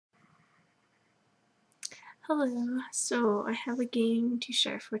Hello, so I have a game to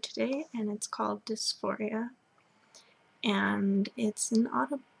share for today, and it's called Dys4ia, and it's an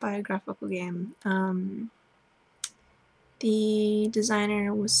autobiographical game. The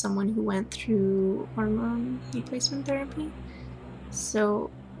designer was someone who went through hormone replacement therapy,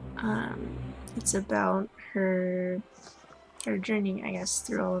 so it's about her journey, I guess,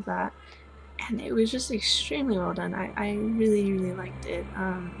 through all of that, and it was just extremely well done. I really, really liked it.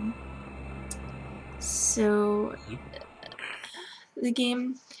 So the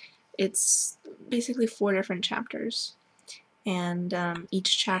game, it's basically 4 different chapters, and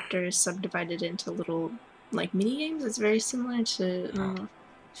each chapter is subdivided into little like mini games. It's very similar to, I don't know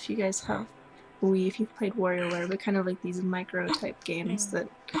if you guys have Wii, if you've played WarioWare, but kind of like these micro type games that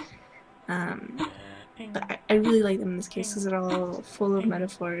but I really like them in this case because they're all full of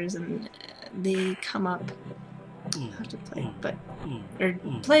metaphors and they come up. I'll have to play, but or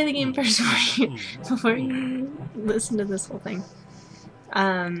play the game first before you listen to this whole thing.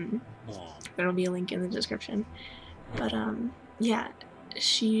 There'll be a link in the description. But yeah,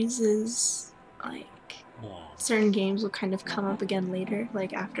 she uses like certain games will kind of come up again later,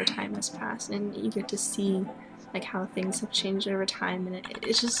 like after time has passed, and you get to see like how things have changed over time, and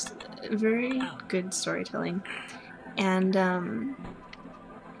it's just very good storytelling. And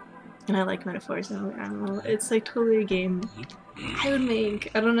I like metaphors, and I don't know, it's like totally a game I would make.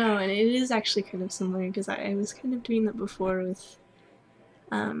 I don't know, and it is actually kind of similar because I was kind of doing that before with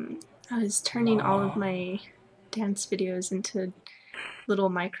I was turning all of my dance videos into little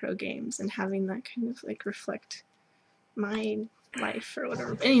micro games and having that kind of like reflect my life or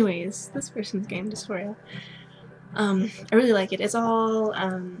whatever. But anyways, this person's game, Dys4ia, I really like it. It's all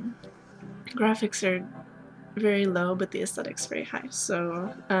graphics are very low, but the aesthetic's very high.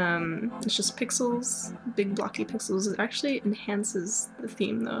 So it's just pixels, big blocky pixels. It actually enhances the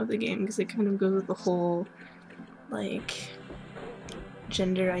theme though of the game because it kind of goes with the whole like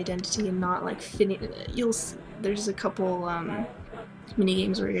gender identity and not like fitting. There's a couple mini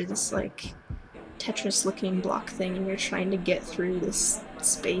games where you're this like Tetris looking block thing and you're trying to get through this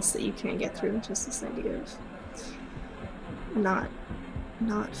space that you can't get through. Just this idea of not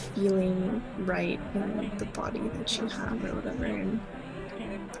feeling right in the body that you have or whatever. And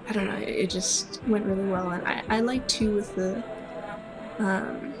I don't know, it just went really well. And I like too with the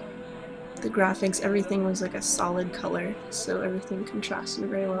graphics, everything was like a solid color, so everything contrasted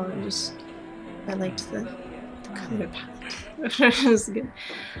very well, and just I liked the color palette. It was good.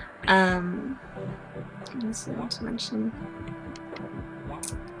 What else I want to mention?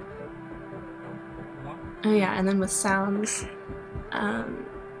 Oh yeah, and then with sounds, the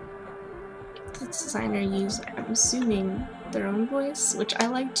designer used, I'm assuming, their own voice, which I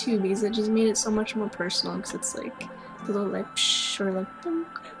like too because it just made it so much more personal because it's like the little like psh or like boom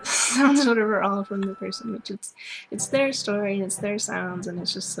sounds whatever all from the person, which it's their story and it's their sounds and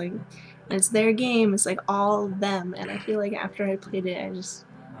it's just like, and it's their game, it's like all them, and I feel like after I played it I just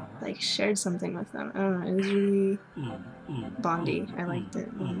like shared something with them. I don't know, it was really bondy. I liked it.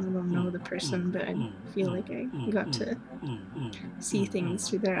 I don't know the person, but I feel like I got to see things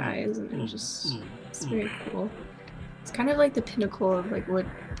through their eyes, and it was just, it's very cool. It's kind of like the pinnacle of like what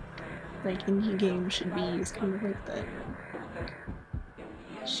like indie games should be. It's kind of like the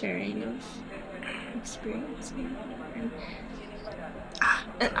sharing of experience.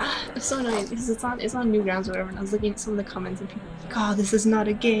 It's so annoying because it's on Newgrounds or whatever, and I was looking at some of the comments and people were like, oh, this is not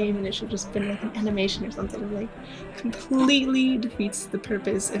a game and it should just been like an animation or something. I'm like, completely defeats the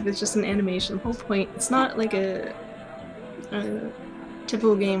purpose if it's just an animation. The whole point, it's not like a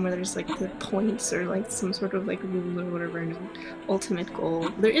typical game where there's like the points or like some sort of like rule or whatever and an ultimate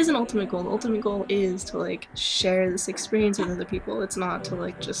goal. There is an ultimate goal. The ultimate goal is to like share this experience with other people. It's not to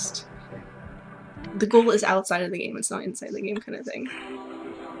like just, the goal is outside of the game, it's not inside the game kind of thing.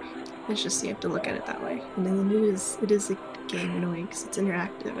 It's just, you have to look at it that way. And then it is a game in a way because it's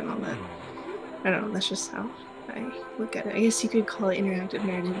interactive and all that. I don't know, that's just how I look at it. I guess you could call it interactive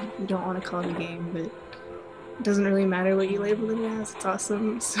narrative if you don't want to call it a game, but it doesn't really matter what you label it as, it's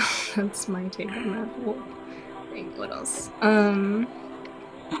awesome. So that's my take on that whole thing. What else?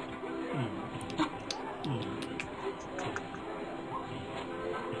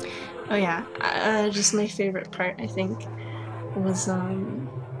 Oh yeah, just my favorite part, I think, was,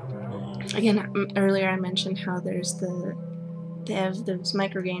 again, earlier I mentioned how there's they have those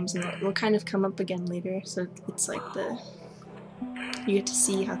micro games and they'll kind of come up again later, so it's like you get to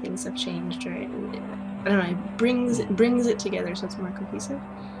see how things have changed, right? I don't know, it brings it together so it's more cohesive.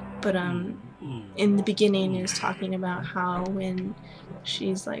 But in the beginning it was talking about how when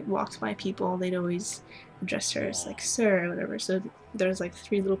she's like walked by people, they'd always address her as like sir or whatever. So there's like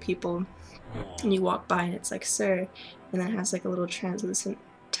 3 little people and you walk by and it's like sir, and then it has like a little translucent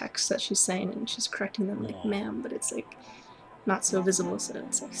text that she's saying and she's correcting them like ma'am, but it's like not so visible, so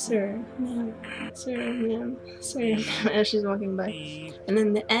it's like sir, ma'am, sir, ma'am, sir, ma'am, as she's walking by. And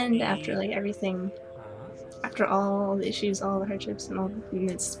then the end, after like everything, after all the issues, all the hardships, and all,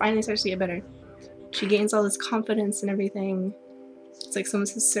 and it finally starts to get better, she gains all this confidence and everything. It's like someone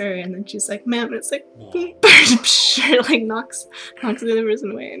says sir, and then she's like ma'am, and it's like boom, it like knocks the other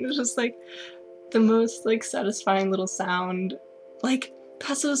person away, and it's just like the most like satisfying little sound. Like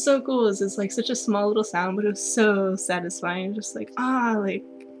that's what was so cool, is it's like such a small little sound, but it was so satisfying. Just like like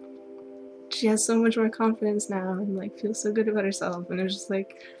she has so much more confidence now and like feels so good about herself, and it was just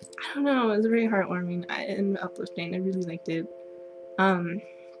like, I don't know, it was very heartwarming and uplifting. I really liked it. And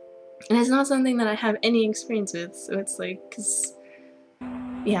it's not something that I have any experience with, so it's like, cause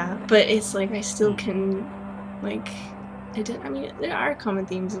yeah, but it's like I still can like I mean there are common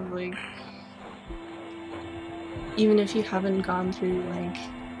themes of like, even if you haven't gone through like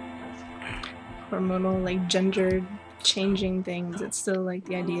hormonal like gender changing things, it's still like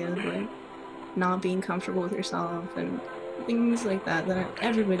the idea of like not being comfortable with yourself and things like that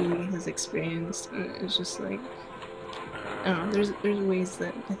everybody has experienced. And it's just like, I don't know, there's ways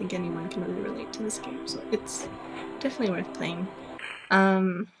that I think anyone can really relate to this game, so it's definitely worth playing.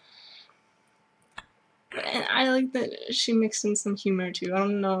 And I like that she mixed in some humor too. I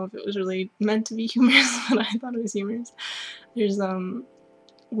don't know if it was really meant to be humorous, but I thought it was humorous. There's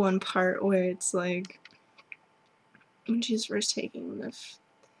one part where it's like when she's first taking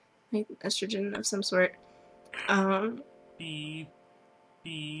like estrogen of some sort, it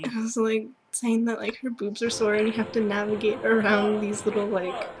was like saying that like her boobs are sore and you have to navigate around these little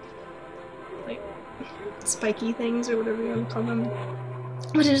like spiky things or whatever you want to call them.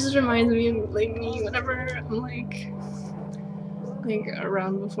 But it just reminds me of like me whenever I'm like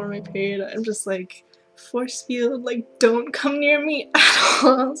around before my period, I'm just like force field, like don't come near me at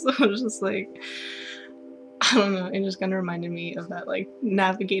all. So I was just like, I don't know, it just kind of reminded me of that like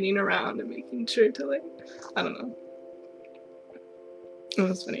navigating around and making sure to like, I don't know. It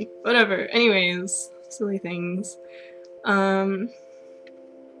was funny. Whatever. Anyways, silly things.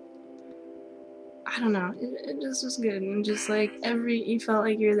 I don't know. It just was good, and just like you felt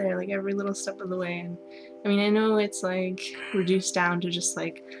like you're there, like every little step of the way. And I mean, I know it's like reduced down to just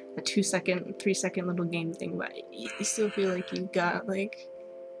like a 2-second, 3-second little game thing, but you still feel like you got like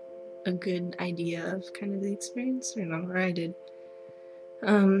a good idea of kind of the experience. I don't know, or I did.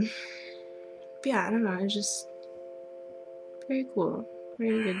 But yeah, I don't know. It's just very cool,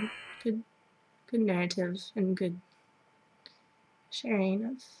 very good narrative and good sharing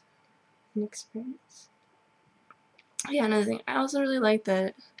of an experience. Yeah, another thing, I also really like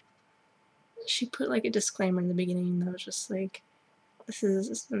that she put like a disclaimer in the beginning that was just like, this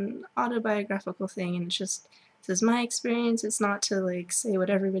is an autobiographical thing, and it's just, this is my experience, it's not to like say what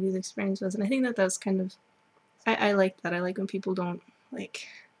everybody's experience was. And I think that that's kind of, I like that. I like when people don't like,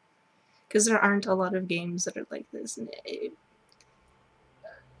 because there aren't a lot of games that are like this, and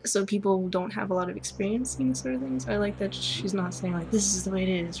so people don't have a lot of experience seeing sort of things. So I like that she's not saying like, this is the way it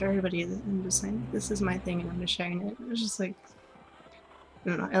is for everybody. I'm just saying, this is my thing and I'm just sharing it. It's just like, I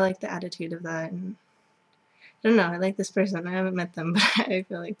don't know, I like the attitude of that. And I don't know, I like this person. I haven't met them, but I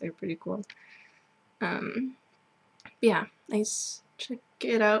feel like they're pretty cool. Yeah, nice. Check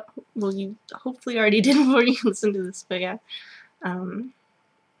it out. Well, you hopefully already did before you listen to this, but yeah. I don't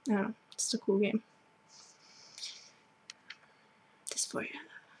know, it's a cool game. Dys4ia.